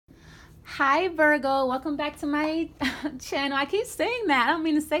Hi, Virgo. Welcome back to my channel. I keep saying that. I don't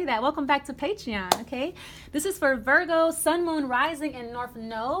mean to say that. Welcome back to Patreon, okay? This is for Virgo, Sun, Moon, Rising, and North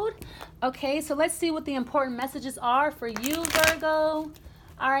Node. Okay, so let's see what the important messages are for you, Virgo.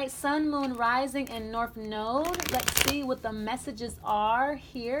 All right, Sun, Moon, Rising, and North Node. Let's see what the messages are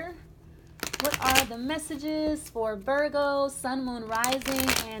here. What are the messages for Virgo, Sun, Moon,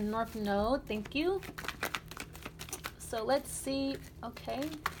 Rising, and North Node? Thank you. So let's see. Okay.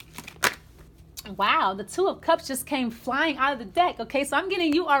 Wow, the Two of Cups just came flying out of the deck. Okay, so I'm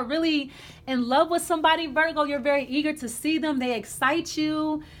getting you are really in love with somebody, Virgo. You're very eager to see them. They excite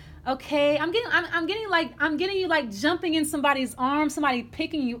you. Okay, I'm getting you like jumping in somebody's arms, somebody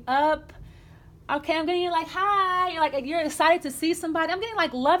picking you up. Okay, I'm getting you like, hi. You're excited to see somebody. I'm getting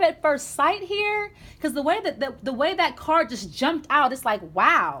like love at first sight here, because the way that card just jumped out, it's like,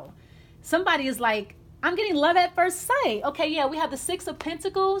 wow. Somebody is like, I'm getting love at first sight. Okay, yeah, we have the Six of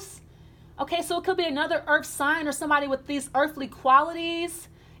Pentacles. Okay, so it could be another earth sign or somebody with these earthly qualities.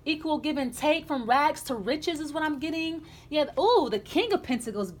 Equal give and take, from rags to riches is what I'm getting. Yeah, ooh, the King of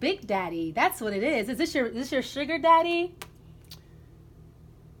Pentacles, Big Daddy. That's what it is. Is this your sugar daddy?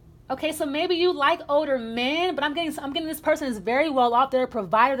 Okay, so maybe you like older men, but I'm getting this person is very well off. They're a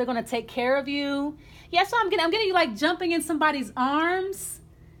provider. They're going to take care of you. Yeah, so I'm getting you like jumping in somebody's arms.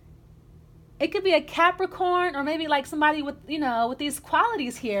 It could be a Capricorn, or maybe like somebody with, with these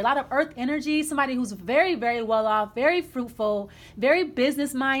qualities here. A lot of earth energy, somebody who's very, very well off, very fruitful, very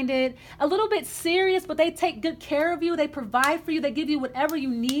business minded, a little bit serious, but they take good care of you. They provide for you. They give you whatever you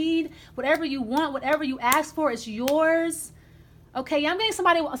need, whatever you want, whatever you ask for, it's yours. Okay, I'm getting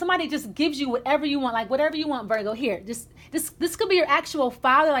somebody just gives you whatever you want, like whatever you want, Virgo. Here, this could be your actual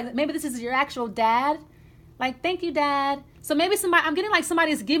father. Like maybe this is your actual dad. Like, thank you, Dad. So maybe I'm getting like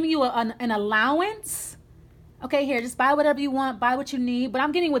somebody's giving you an allowance. Okay, here, just buy whatever you want, buy what you need. But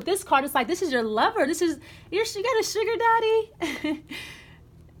I'm getting with this card, it's like, this is your lover. You got a sugar daddy.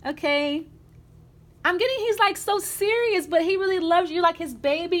 Okay. I'm getting he's like so serious, but he really loves you like his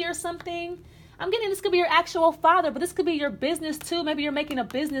baby or something. I'm getting this could be your actual father, but this could be your business too. Maybe you're making a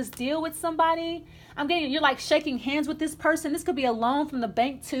business deal with somebody. I'm getting you're like shaking hands with this person. This could be a loan from the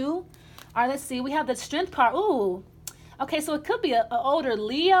bank too. All right, let's see. We have the Strength card. Ooh. Okay, so it could be an older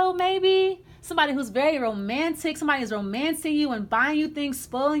Leo, maybe. Somebody who's very romantic. Somebody who's romancing you and buying you things,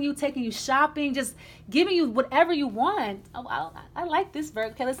 spoiling you, taking you shopping, just giving you whatever you want. Oh, I like this, Virgo.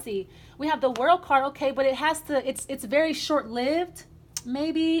 Okay, let's see. We have the World card. Okay, but it's very short-lived.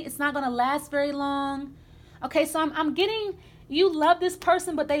 Maybe it's not going to last very long. Okay, so I'm getting... You love this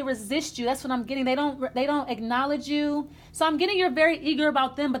person, but they resist you. That's what I'm getting. They don't acknowledge you. So I'm getting you're very eager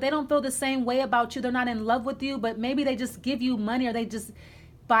about them, but they don't feel the same way about you. They're not in love with you, but maybe they just give you money or they just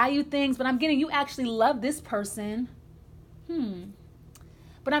buy you things. But I'm getting you actually love this person.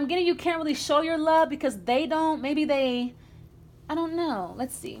 But I'm getting you can't really show your love because they don't. Maybe they, I don't know.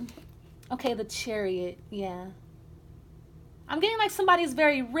 Let's see. Okay, the Chariot. Yeah. I'm getting like somebody's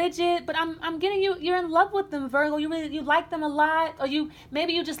very rigid, but I'm getting you're in love with them, Virgo. You like them a lot, or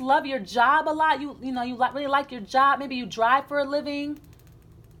maybe you just love your job a lot. You really like your job. Maybe you drive for a living.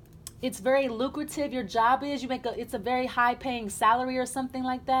 It's very lucrative. Your job is it's a very high paying salary or something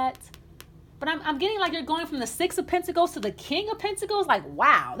like that. But I'm getting like you're going from the Six of Pentacles to the King of Pentacles. Like,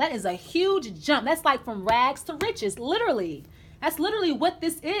 wow, that is a huge jump. That's like from rags to riches, literally. That's literally what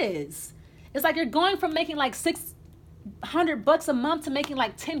this is. It's like you're going from making like $600 a month to making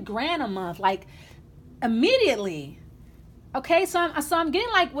like 10 grand a month, like immediately. Okay, so I'm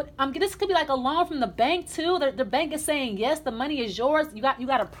getting like this could be like a loan from the bank too. The bank is saying yes, the money is yours. You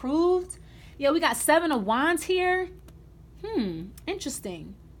got approved. Yeah, we got Seven of Wands here.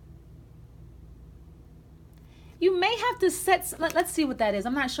 Interesting. You may have to set. Let's see what that is.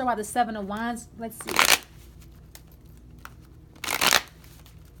 I'm not sure why the Seven of Wands. Let's see.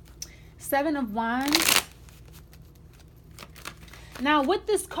 Seven of Wands. Now, with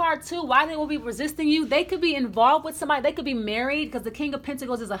this card, too, why they will be resisting you, they could be involved with somebody. They could be married because the King of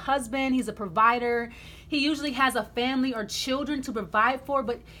Pentacles is a husband. He's a provider. He usually has a family or children to provide for,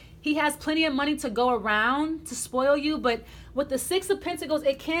 but he has plenty of money to go around to spoil you. But with the Six of Pentacles,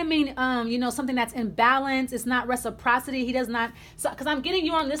 it can mean, something that's imbalance. It's not reciprocity. He does not. So, because I'm getting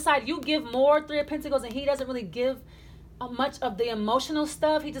you on this side, you give more, Three of Pentacles, and he doesn't really give much of the emotional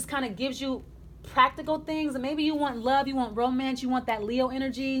stuff. He just kind of gives you practical things. And maybe you want love, you want romance, you want that Leo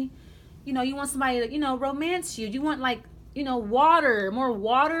energy, you want somebody to romance you. You want like more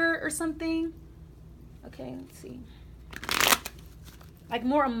water or something. Okay, let's see, like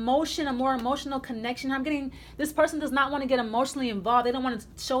more emotion, a more emotional connection. I'm getting this person does not want to get emotionally involved. They don't want to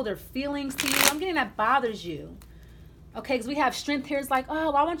show their feelings to you. I'm getting that bothers you. Okay, because we have strength here. It's like,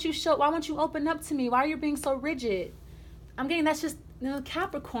 oh, why won't you open up to me? Why are you being so rigid? I'm getting that's just,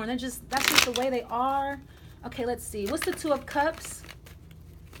 Capricorn. That's just the way they are. Okay, let's see. What's the Two of Cups?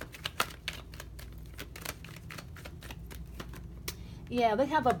 Yeah, they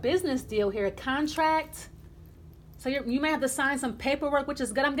have a business deal here, a contract. So you may have to sign some paperwork, which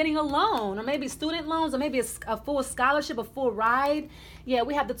is good. I'm getting a loan, or maybe student loans, or maybe a full scholarship, a full ride. Yeah,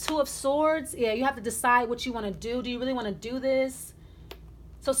 we have the Two of Swords. Yeah, you have to decide what you want to do. Do you really want to do this?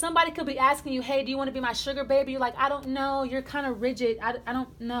 So somebody could be asking you, hey, do you want to be my sugar baby? You're like, I don't know. You're kind of rigid. I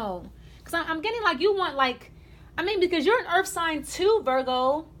don't know. Because I'm getting like you want like, because you're an earth sign too,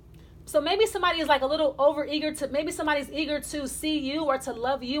 Virgo. So maybe somebody is like a little maybe somebody's eager to see you or to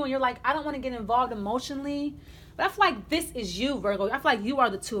love you. And you're like, I don't want to get involved emotionally. But I feel like this is you, Virgo. I feel like you are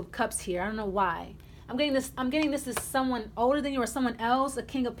the Two of Cups here. I don't know why. I'm getting this is someone older than you or someone else, a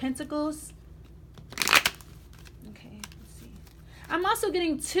King of Pentacles. Okay, let's see. I'm also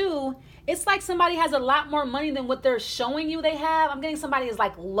getting two. It's like somebody has a lot more money than what they're showing you they have. I'm getting somebody is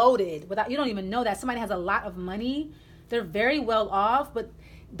like loaded you don't even know that. Somebody has a lot of money. They're very well off, but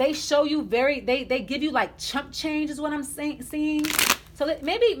they show you they give you like chump change is what I'm seeing. So that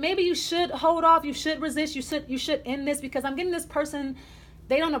maybe you should hold off. You should resist. You should end this, because I'm getting this person,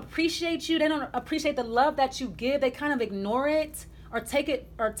 they don't appreciate you. They don't appreciate the love that you give. They kind of ignore it or take it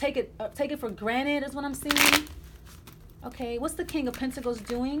for granted is what I'm seeing. Okay, what's the King of Pentacles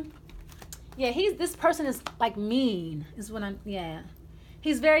doing? Yeah, this person is like mean is what yeah.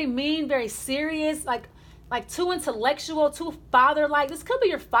 He's very mean, very serious, like too intellectual, too father-like. This could be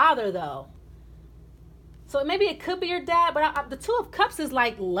your father though. So maybe it could be your dad, but the Two of Cups is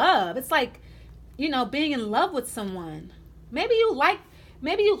like love. It's like, being in love with someone. Maybe you like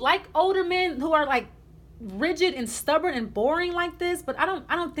older men who are like rigid and stubborn and boring like this, but I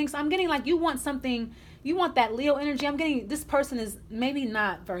don't think so. I'm getting like you want that Leo energy. I'm getting this person is maybe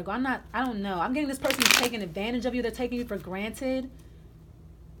not Virgo. I don't know. I'm getting this person is taking advantage of you. They're taking you for granted.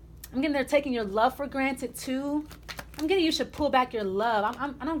 I'm getting they're taking your love for granted too. I'm getting you should pull back your love.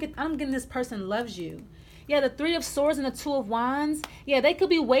 I'm getting this person loves you. Yeah, the Three of Swords and the Two of Wands. Yeah, they could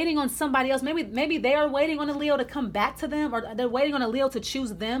be waiting on somebody else. Maybe they are waiting on a Leo to come back to them, or they're waiting on a Leo to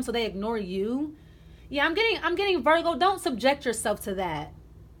choose them, so they ignore you. Yeah, I'm getting Virgo. Don't subject yourself to that.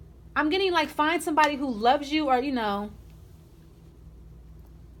 I'm getting like find somebody who loves you, or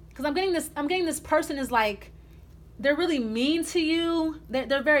because I'm getting this person is like they're really mean to you.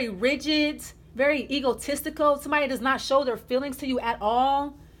 They're very rigid, very egotistical. Somebody does not show their feelings to you at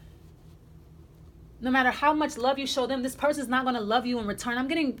all. No matter how much love you show them, this person is not going to love you in return. I'm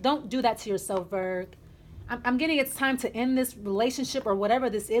getting, don't do that to yourself, Virg. I'm getting it's time to end this relationship or whatever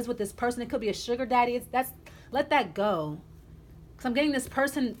this is with this person. It could be a sugar daddy. Let that go. Because I'm getting this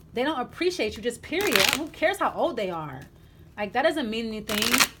person, they don't appreciate you, just period. Who cares how old they are? Like, that doesn't mean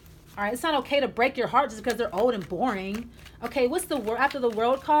anything. All right, it's not okay to break your heart just because they're old and boring. Okay, what's the word after the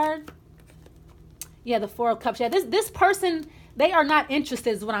World card? Yeah, the Four of Cups. Yeah, this person, they are not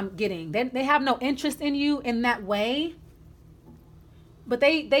interested is what I'm getting. They have no interest in you in that way. But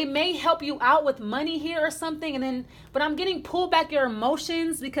they may help you out with money here or something. But I'm getting pull back your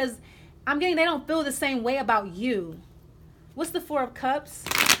emotions because I'm getting they don't feel the same way about you. What's the Four of Cups?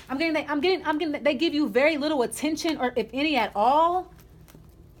 I'm getting they give you very little attention, or if any at all.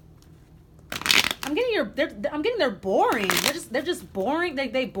 I'm getting they're boring. They're just boring.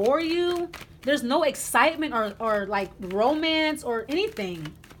 They bore you. There's no excitement or like romance or anything.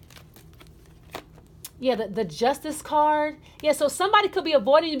 Yeah, the Justice card. Yeah, so somebody could be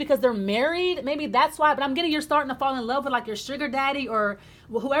avoiding you because they're married. Maybe that's why. But I'm getting you're starting to fall in love with like your sugar daddy or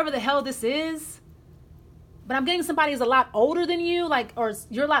whoever the hell this is. But I'm getting somebody who's a lot older than you, like, or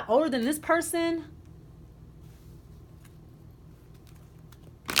you're a lot older than this person.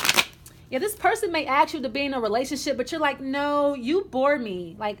 Yeah, this person may ask you to be in a relationship, but you're like, no, you bore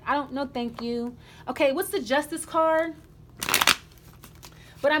me. Like, I don't know, thank you. Okay, what's the Justice card?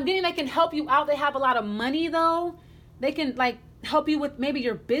 But I'm getting they can help you out. They have a lot of money, though. They can, like, help you with maybe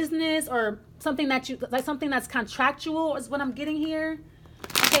your business or something something that's contractual is what I'm getting here.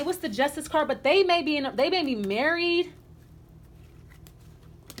 Okay, what's the Justice card? But they may be married.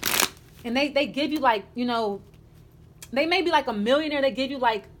 And they give you, like, they may be like a millionaire. They give you,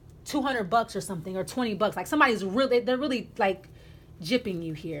 like, $200 or something, or $20. Like they're really like gypping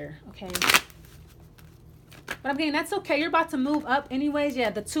you here. Okay. But I'm getting that's okay. You're about to move up anyways.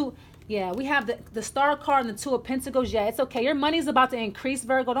 Yeah, we have the Star card and the Two of Pentacles. Yeah, it's okay. Your money's about to increase,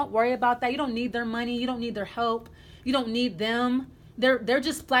 Virgo. Don't worry about that. You don't need their money. You don't need their help. You don't need them. They're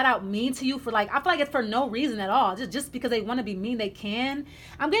just flat out mean to you for like, I feel like it's for no reason at all. Just because they want to be mean, they can.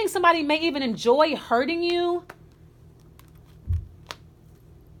 I'm getting somebody may even enjoy hurting you.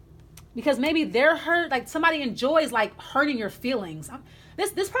 Because maybe they're hurt. Like somebody enjoys like hurting your feelings.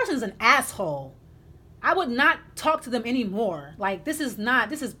 This person's an asshole. I would not talk to them anymore. Like this is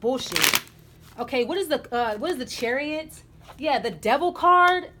bullshit. Okay, what is the Chariot? Yeah, the Devil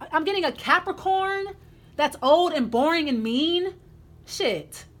card. I'm getting a Capricorn that's old and boring and mean.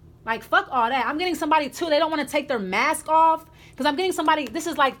 Shit. Like fuck all that. I'm getting somebody too. They don't want to take their mask off because I'm getting somebody. This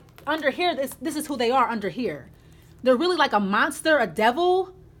is like under here. This is who they are under here. They're really like a monster, a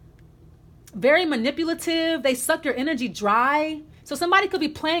devil. Very manipulative. They suck your energy dry. So somebody could be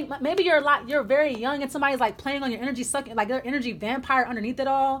playing. Maybe you're very young and somebody's like playing on your energy, sucking like their energy vampire underneath it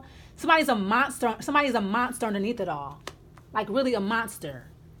all. Somebody's a monster. Somebody's a monster underneath it all. Like really a monster.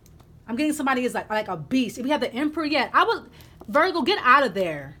 I'm getting somebody is like a beast. If we have the Emperor yet, Virgo, get out of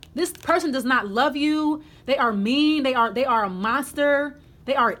there. This person does not love you. They are mean. They are a monster.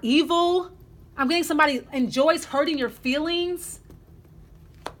 They are evil. I'm getting somebody enjoys hurting your feelings.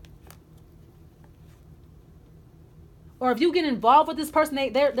 Or if you get involved with this person,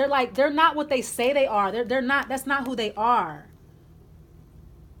 they're not what they say they are. They're not. That's not who they are.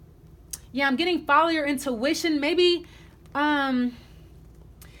 Yeah, I'm getting follow your intuition. Maybe, so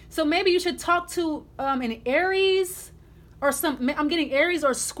maybe you should talk to an Aries or I'm getting Aries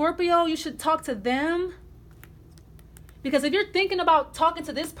or Scorpio. You should talk to them. Because if you're thinking about talking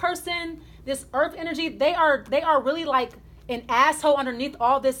to this person, this earth energy, they are really like an asshole underneath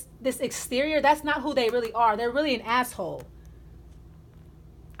all this exterior. That's not who they really are. They're really an asshole.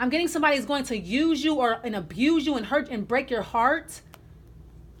 I'm getting somebody who's going to use you and abuse you and hurt and break your heart.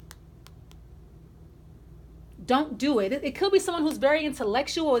 Don't do it. It could be someone who's very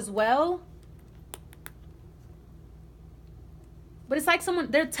intellectual as well. But it's like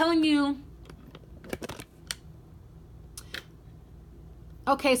they're telling you.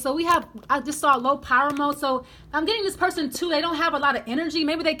 Okay, so I just saw low power mode. So I'm getting this person too. They don't have a lot of energy.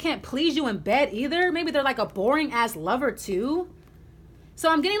 Maybe they can't please you in bed either. Maybe they're like a boring ass lover too. So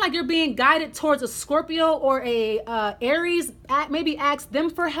I'm getting like you're being guided towards a Scorpio or a Aries. Maybe ask them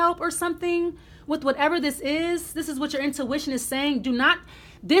for help or something with whatever this is. This is what your intuition is saying. Do not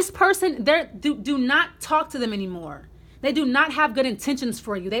talk to them anymore. They do not have good intentions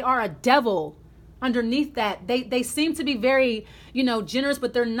for you. They are a devil. Underneath that, they seem to be very, generous,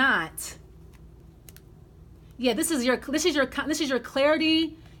 but they're not. Yeah, this is your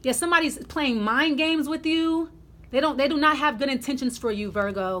clarity. Yeah, somebody's playing mind games with you. They do not have good intentions for you,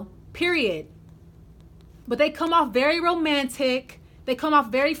 Virgo. Period. But they come off very romantic. They come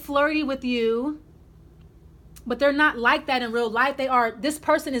off very flirty with you. But they're not like that in real life. This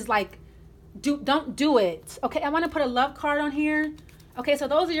person is like, don't do it. Okay, I want to put a love card on here. Okay, so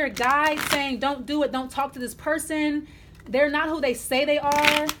those are your guides saying don't do it. Don't talk to this person. They're not who they say they are.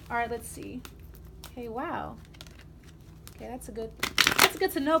 All right, let's see. Okay, wow. Okay, that's good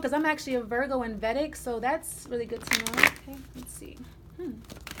to know because I'm actually a Virgo in Vedic, so that's really good to know. Okay, let's see.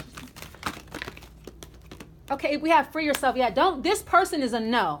 Okay, we have free yourself. Yeah, this person is a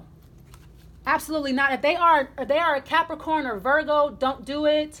no. Absolutely not. If they are a Capricorn or Virgo, don't do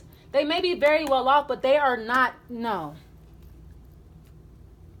it. They may be very well off, but they are not, no.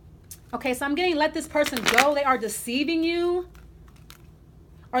 Okay, so I'm getting let this person go. They are deceiving you.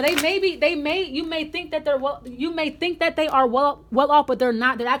 Or you may think that they are well off, but they're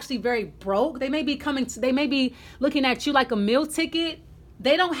not. They're actually very broke. They may be looking at you like a meal ticket.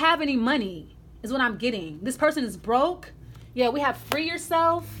 They don't have any money, is what I'm getting. This person is broke. Yeah, we have free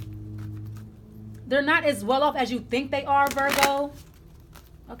yourself. They're not as well off as you think they are, Virgo.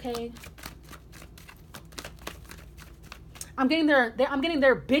 Okay. I'm getting their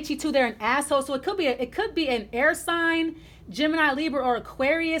bitchy too. They're an asshole. So it could be an air sign, Gemini, Libra, or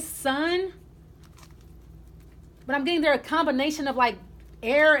Aquarius sun. But I'm getting there a combination of like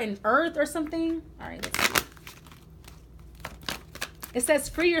air and earth or something. All right, let's see. It says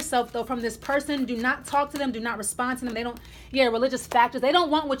free yourself though from this person. Do not talk to them. Do not respond to them. Religious factors. They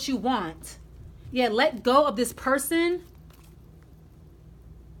don't want what you want. Yeah, let go of this person.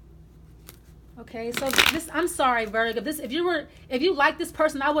 Okay, so I'm sorry, Virgo. If you like this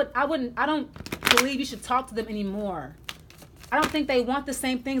person, I don't believe you should talk to them anymore. I don't think they want the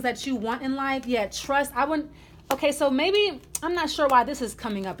same things that you want in life. Yeah, trust. I wouldn't. Okay, so maybe I'm not sure why this is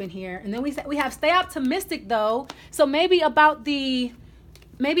coming up in here. And then we have stay optimistic though. So maybe about the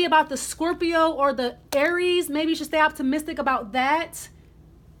Scorpio or the Aries, maybe you should stay optimistic about that.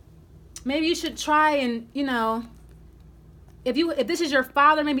 Maybe you should try and, if this is your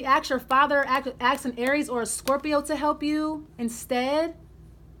father, maybe ask your father, ask an Aries or a Scorpio to help you instead.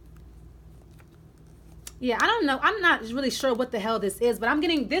 Yeah, I don't know. I'm not really sure what the hell this is, but I'm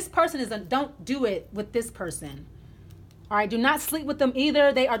getting this person don't do it with this person. All right, do not sleep with them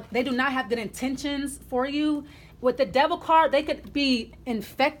either. They do not have good intentions for you. With the devil card, they could be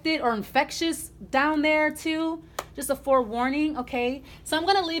infected or infectious down there too. Just a forewarning, okay? So I'm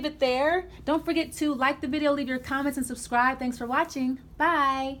going to leave it there. Don't forget to like the video, leave your comments, and subscribe. Thanks for watching.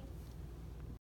 Bye.